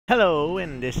Hello,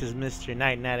 and this is Mr.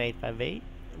 99858.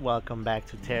 Welcome back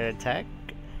to Terra Tech.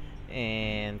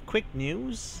 And quick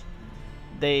news,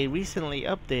 they recently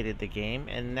updated the game,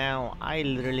 and now I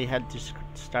literally had to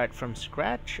start from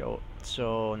scratch.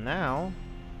 So now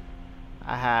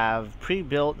I have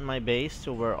pre-built my base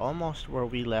to almost where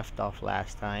we left off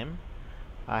last time.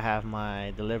 I have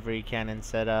my delivery cannon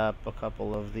set up, a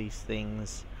couple of these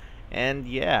things, and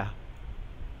yeah,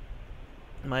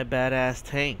 my badass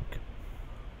tank.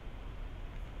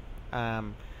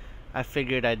 Um, I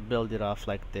figured I'd build it off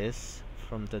like this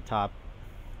from the top.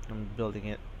 I'm building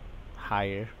it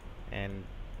higher and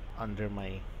under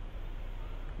my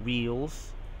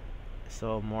wheels,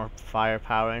 so more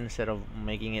firepower instead of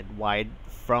making it wide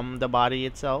from the body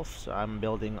itself. So I'm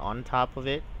building on top of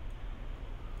it.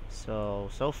 So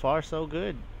far so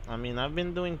good. I mean, I've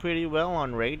been doing pretty well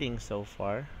on raiding so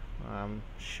far.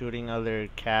 Shooting other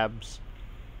cabs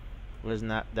was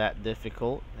not that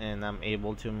difficult, and I'm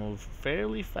able to move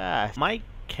fairly fast. My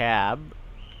cab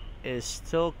is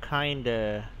still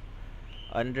kinda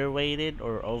underweighted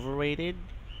or overrated,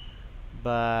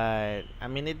 but I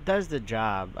mean it does the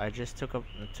job. I just took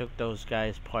those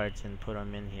guys' parts and put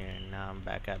them in here, and now I'm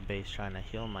back at base trying to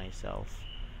heal myself.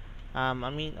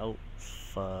 Oh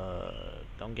fuck!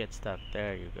 Don't get stuck.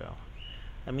 There you go.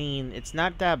 I mean, it's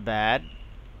not that bad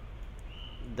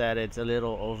that it's a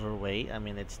little overweight. I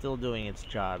mean, it's still doing its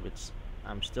job.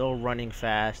 I'm still running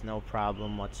fast, no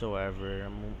problem whatsoever.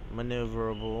 I'm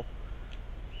maneuverable,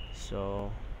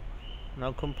 so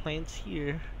no complaints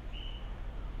here.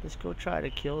 Let's go try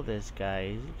to kill this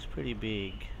guy. He looks pretty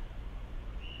big.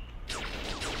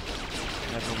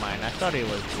 Never mind, I thought he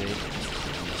was big.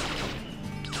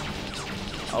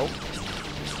 Oh.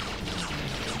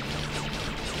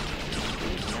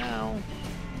 Now.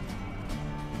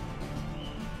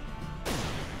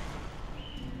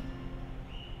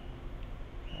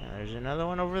 There's another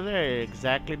one over there,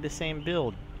 exactly the same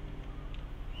build.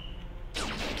 Can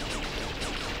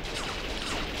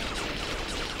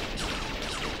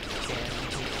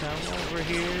you come over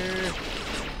here?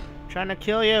 I'm trying to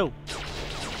kill you.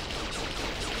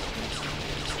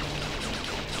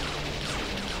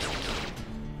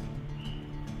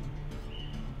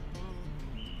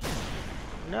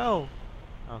 No.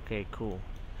 Okay, cool.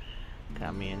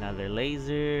 Got me another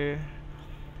laser.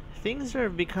 Things are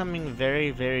becoming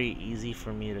very easy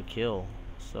for me to kill,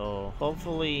 so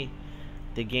hopefully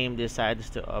the game decides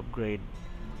to upgrade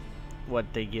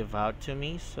what they give out to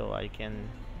me so I can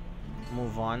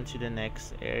move on to the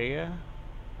next area.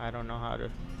 I don't know how to,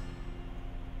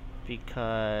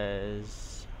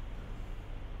 because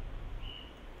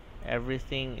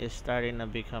everything is starting to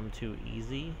become too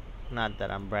easy. Not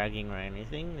that I'm bragging or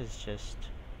anything, it's just,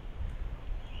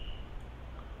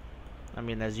 I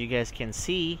mean, as you guys can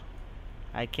see,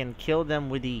 I can kill them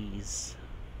with ease.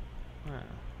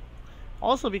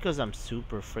 Also because I'm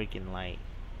super freaking light.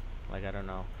 Like, I don't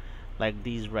know. Like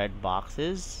these red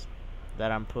boxes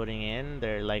that I'm putting in,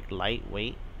 they're like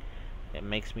lightweight. It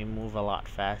makes me move a lot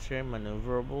faster,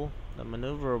 maneuverable. The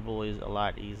maneuverable is a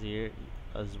lot easier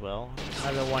as well.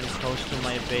 Another one close to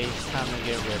my base. Time to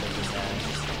get rid of the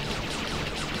guy.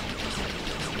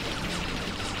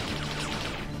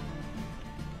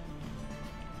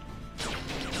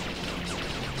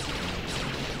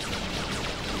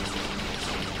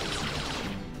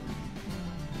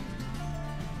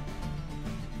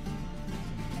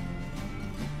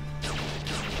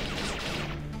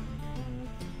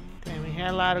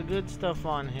 Had a lot of good stuff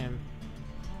on him.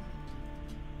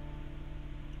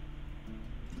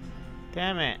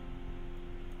 Damn it.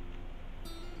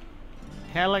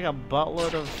 Had like a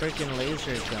buttload of freaking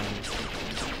laser guns.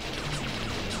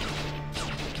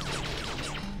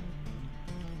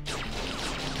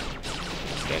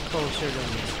 Get closer to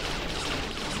me.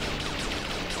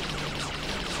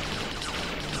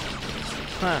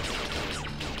 Huh.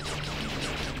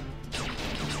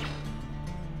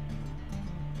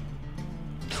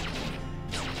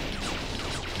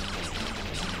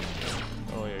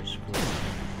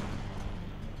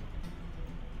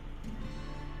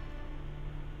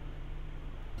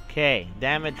 Okay,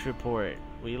 damage report.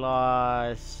 We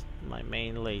lost my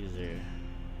main laser.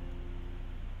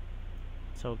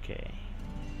 It's okay.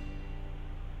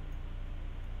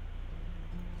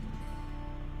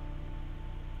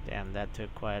 Damn, that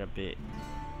took quite a bit.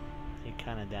 It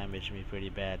kind of damaged me pretty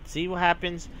bad. See what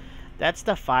happens? That's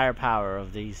the firepower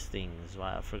of these things.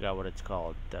 Well, I forgot what it's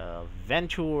called. The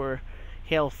Venture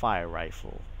Hailfire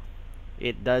Rifle.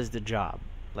 It does the job.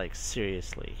 Like,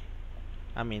 seriously.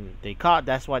 I mean,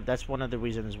 that's one of the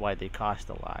reasons why they cost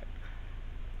a lot.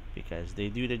 Because they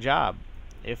do the job.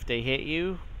 If they hit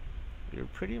you, you're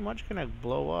pretty much gonna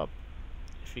blow up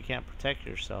if you can't protect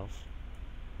yourself.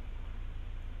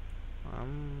 I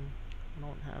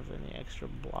don't have any extra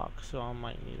blocks, so I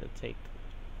might need to take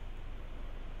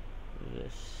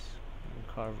this and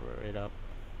cover it up.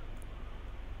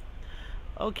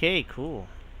 Okay, cool.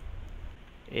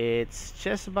 It's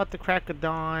just about the crack of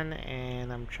dawn,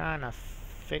 and I'm trying to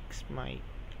fix my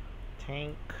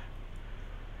tank.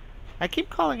 I keep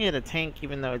calling it a tank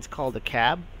even though it's called a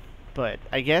cab, but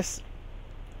I guess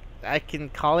I can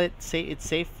call it, it's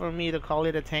safe for me to call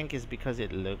it a tank is because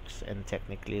it looks and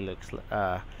technically looks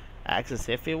acts as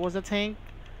if it was a tank.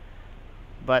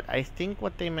 But I think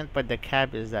what they meant by the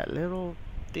cab is that little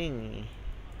thingy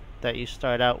that you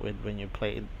start out with when you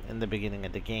play in the beginning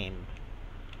of the game.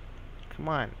 Come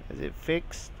on, is it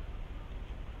fixed?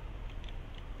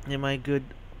 Am I good?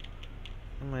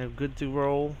 Am I good to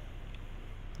roll?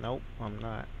 Nope, I'm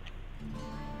not.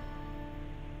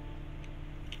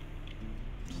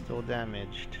 Still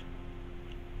damaged.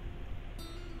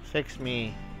 Fix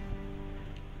me.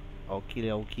 Okie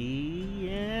dokie,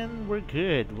 and we're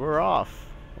good. We're off.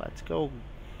 Let's go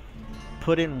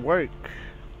put in work.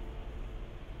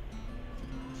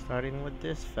 Starting with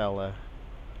this fella.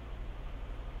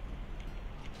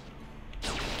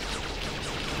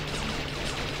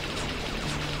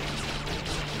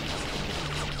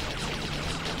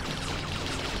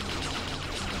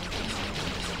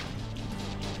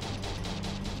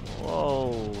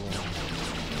 Whoa.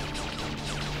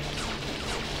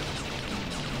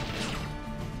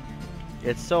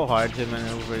 It's so hard to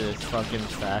maneuver this fucking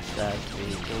fast ass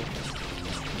vehicle.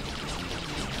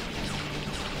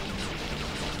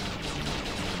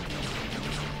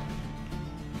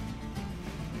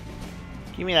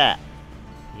 Give me that.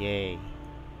 Yay.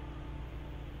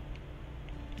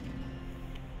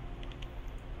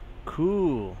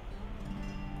 Cool.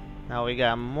 Now we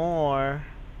got more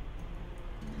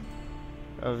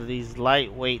of these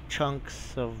lightweight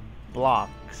chunks of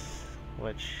blocks,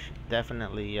 which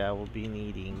definitely I will be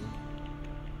needing.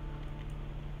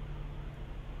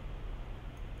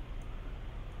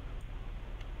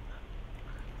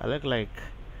 I look like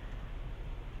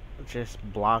just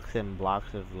blocks and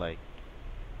blocks of like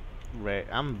rare.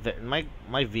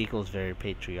 My vehicle's very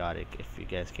patriotic, if you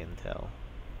guys can tell.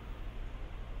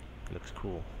 Looks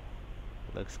cool.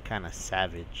 Looks kind of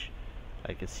savage,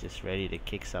 like it's just ready to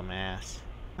kick some ass.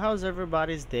 How's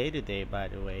everybody's day today, by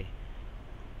the way?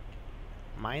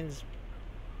 Mine's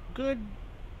good,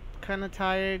 kind of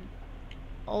tired.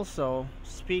 Also,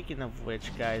 speaking of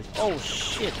which, guys, oh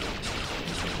shit.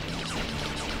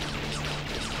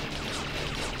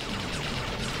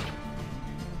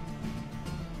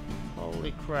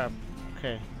 Holy crap.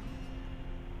 Okay.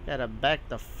 Gotta back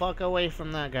the fuck away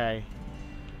from that guy.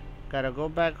 Gotta go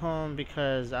back home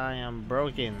because I am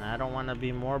broken. I don't want to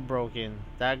be more broken.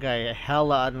 That guy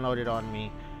hella unloaded on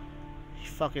me. He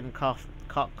fucking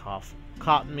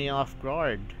caught me off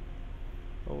guard.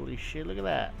 Holy shit, look at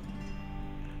that.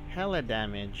 Hella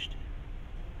damaged.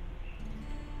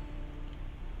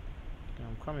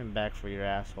 I'm coming back for your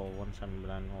asshole once I'm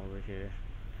done over here.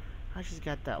 I just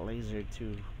got that laser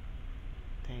too.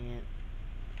 Dang it.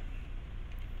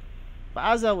 But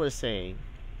as I was saying,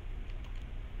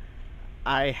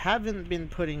 I haven't been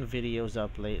putting videos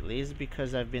up lately. It's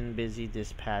because I've been busy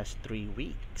this past 3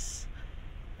 weeks.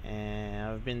 And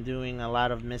I've been doing a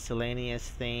lot of miscellaneous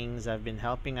things. I've been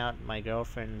helping out my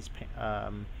girlfriend's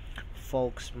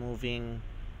folks moving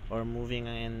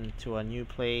into a new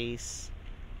place.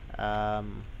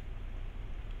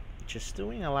 Just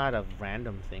doing a lot of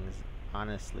random things,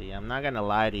 honestly. I'm not gonna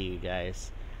lie to you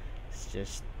guys. It's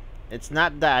just, it's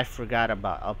not that I forgot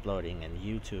about uploading and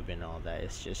YouTube and all that.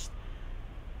 It's just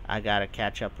I gotta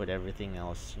catch up with everything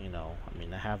else, you know. I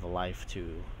mean, I have a life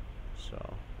too,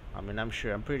 so I mean, I'm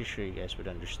pretty sure you guys would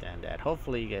understand that.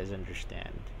 Hopefully you guys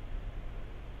understand.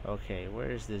 Okay,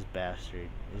 where is this bastard?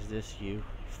 Is this you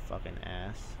fucking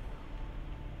ass?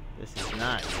 This is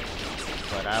not you,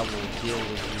 but I will deal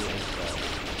with you as well.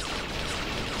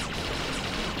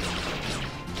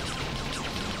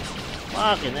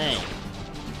 Fucking A.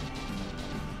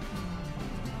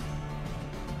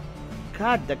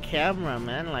 God, the camera,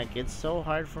 man, like, it's so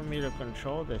hard for me to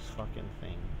control this fucking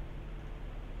thing.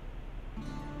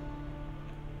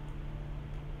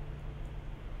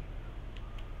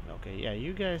 Okay, yeah,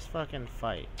 you guys fucking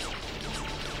fight.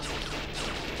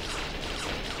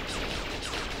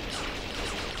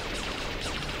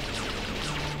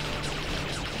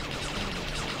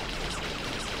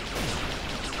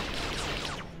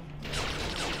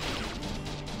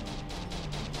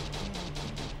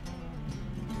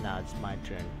 Now it's my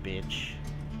turn, bitch.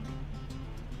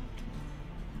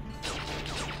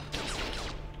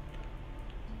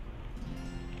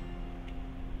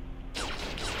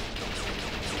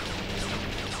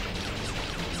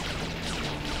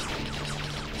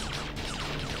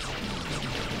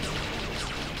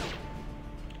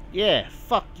 Yeah,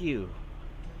 fuck you.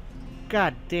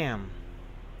 God damn.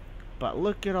 But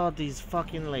look at all these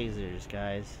fucking lasers,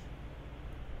 guys.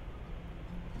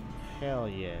 Hell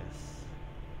yes.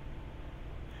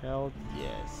 Hell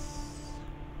yes.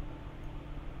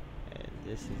 And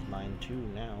this is mine too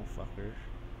now, fucker.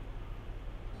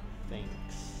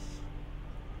 Thanks.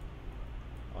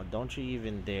 Oh, don't you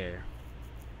even dare.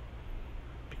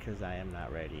 Because I am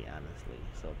not ready, honestly.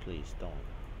 So please don't.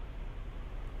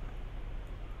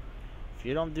 If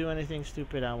you don't do anything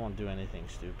stupid, I won't do anything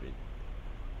stupid.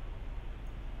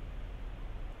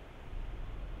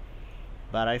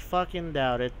 But I fucking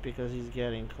doubt it because he's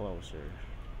getting closer.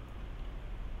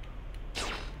 So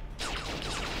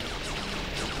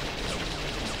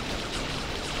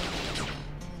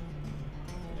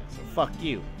fuck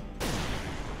you.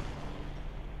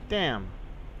 Damn.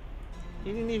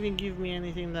 He didn't even give me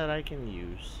anything that I can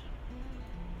use.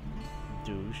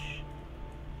 Douche.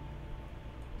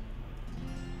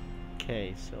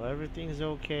 Okay, so everything's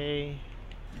okay.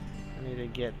 I need to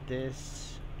get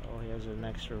this. Oh, he has an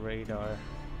extra radar.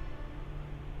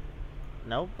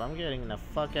 Nope, I'm getting the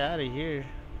fuck out of here.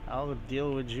 I'll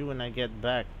deal with you when I get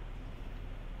back.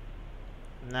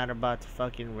 I'm not about to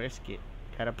fucking risk it.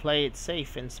 Gotta play it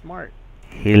safe and smart.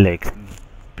 He looks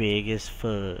big as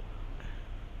fuck.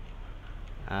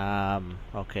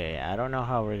 Okay, I don't know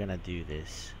how we're gonna do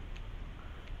this.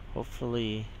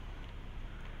 Hopefully...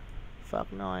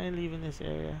 Fuck no, I ain't leaving this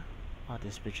area. Oh,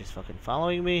 this bitch is fucking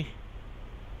following me.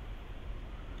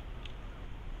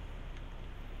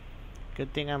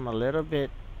 Good thing I'm a little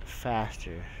bit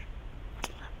faster.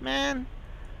 Man!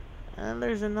 And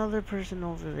there's another person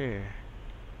over there.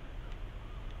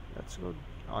 Let's go.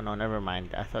 Oh no, never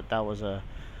mind. I thought that was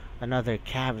another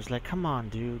cab. It's like, come on,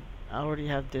 dude. I already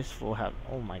have this full.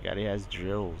 Oh my god, he has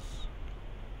drills.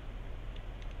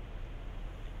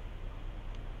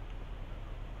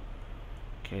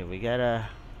 Okay, we gotta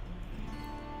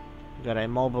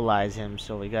immobilize him,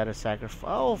 so we gotta sacrifice.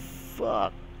 Oh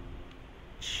fuck!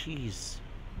 Jeez.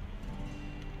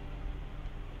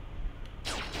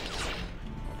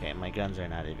 Okay, my guns are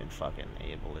not even fucking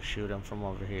able to shoot him from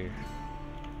over here.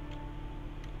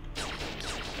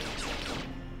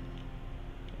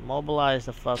 Immobilize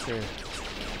the fucker.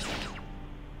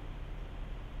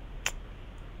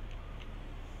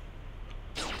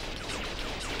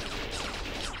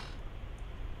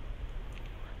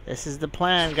 This is the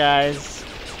plan, guys.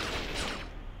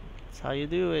 That's how you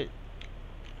do it.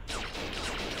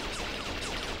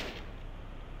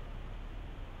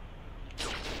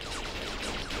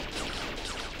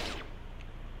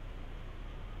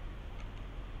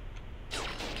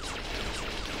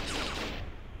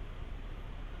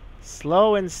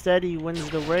 Slow and steady wins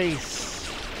the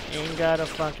race. Ain't gotta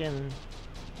fucking...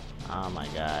 Oh my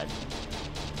god.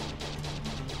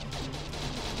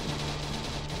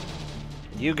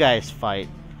 You guys fight.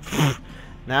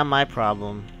 Not my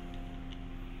problem.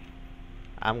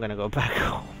 I'm gonna go back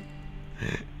home.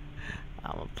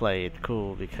 I'm gonna play it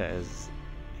cool because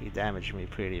he damaged me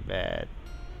pretty bad.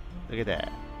 Look at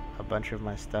that. A bunch of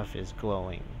my stuff is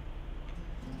glowing.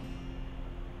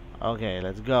 Okay,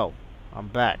 let's go. I'm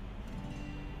back.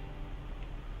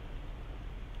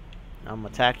 I'm gonna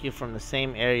attack you from the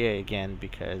same area again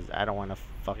because I don't want to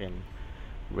fucking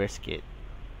risk it.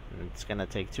 It's gonna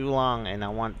take too long, and I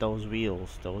want those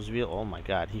wheels. Those wheels. Oh my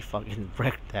god, he fucking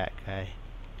wrecked that guy.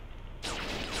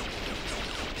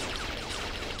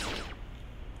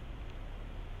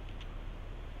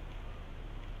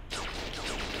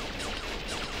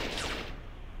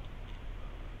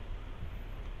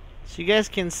 So you guys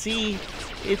can see,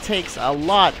 it takes a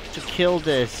lot to kill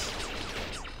this.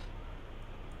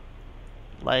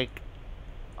 Like,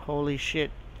 holy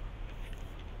shit.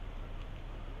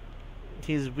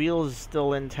 His wheel is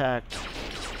still intact.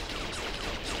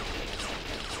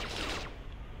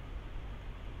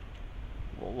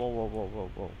 Whoa, whoa, whoa, whoa, whoa,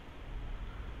 whoa.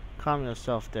 Calm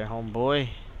yourself there, homeboy.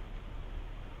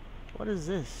 What is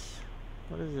this?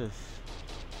 What is this?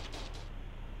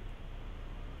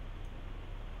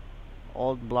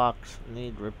 Old blocks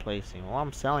need replacing. Well,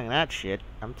 I'm selling that shit.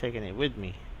 I'm taking it with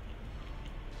me.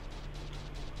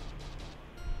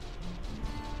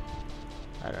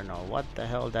 I don't know what the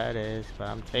hell that is, but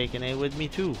I'm taking it with me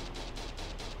too.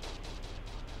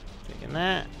 Taking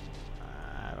that.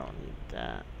 I don't need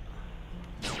that.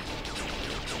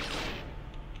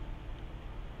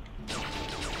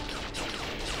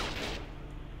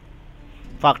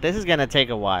 Fuck, this is gonna take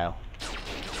a while.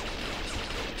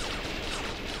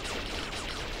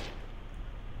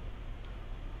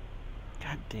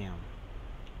 God damn.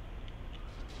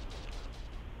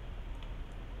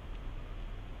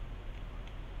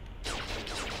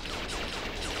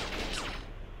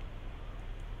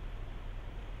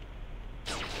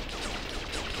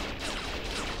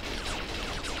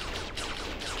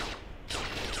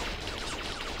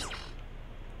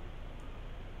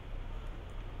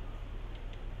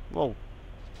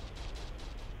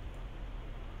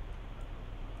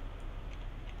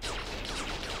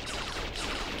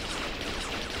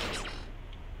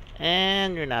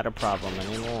 And you're not a problem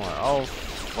anymore. Oh,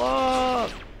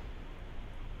 fuck!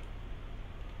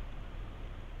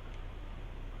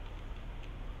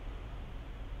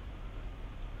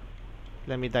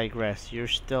 Let me digress. You're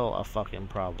still a fucking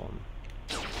problem.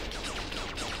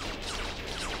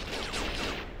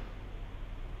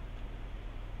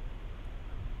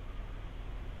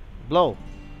 Blow!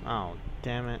 Oh,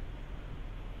 damn it.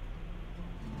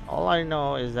 All I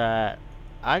know is that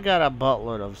I got a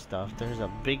buttload of stuff. There's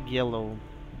a big yellow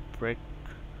brick.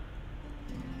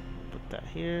 Put that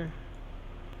here.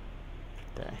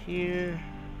 Put that here.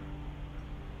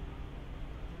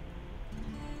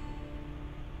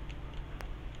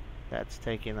 That's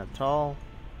taking a toll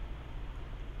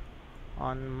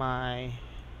on my...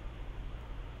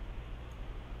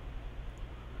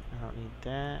 I don't need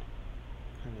that.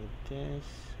 I need this.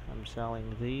 I'm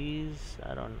selling these.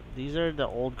 These are the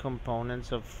old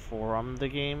components from the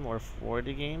game or for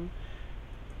the game.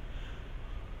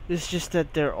 It's just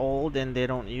that they're old and they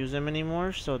don't use them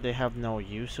anymore, so they have no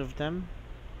use of them.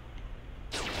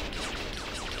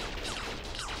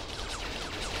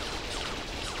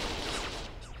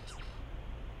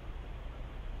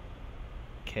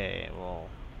 Okay, well,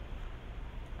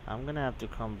 I'm gonna have to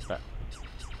come back.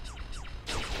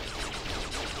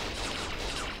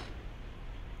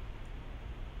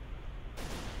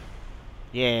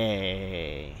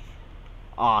 Yay!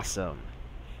 Awesome.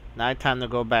 Now time to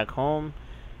go back home,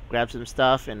 grab some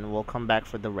stuff, and we'll come back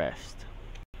for the rest.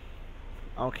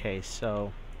 Okay,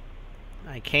 so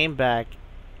I came back,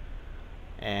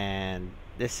 and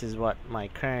this is what my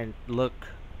current looks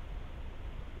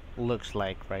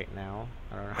like right now.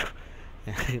 I don't know.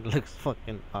 It looks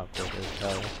fucking awkward as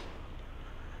hell.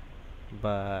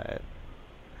 But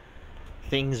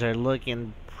things are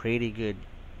looking pretty good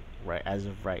right as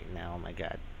of right now. Oh my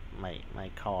god. My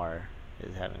car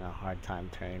is having a hard time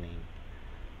turning.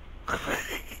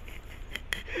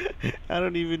 I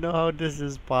don't even know how this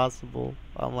is possible.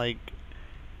 I'm like,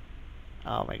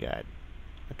 oh my god.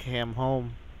 Okay, I'm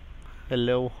home.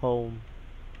 Hello, home.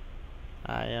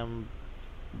 I am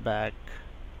back.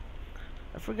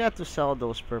 I forgot to sell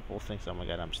those purple things. Oh my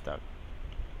god, I'm stuck.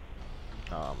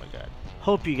 Oh my god.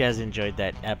 Hope you guys enjoyed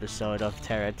that episode of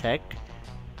Terra Tech.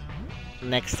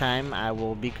 Next time I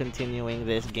will be continuing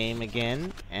this game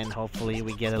again, and hopefully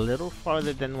we get a little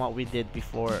farther than what we did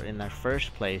before in our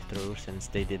first playthrough, since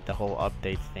they did the whole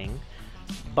update thing.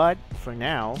 But for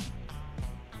now,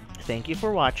 thank you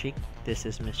for watching. This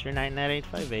is Mr.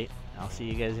 99858. I'll see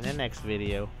you guys in the next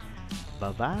video.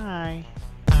 Bye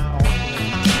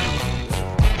bye.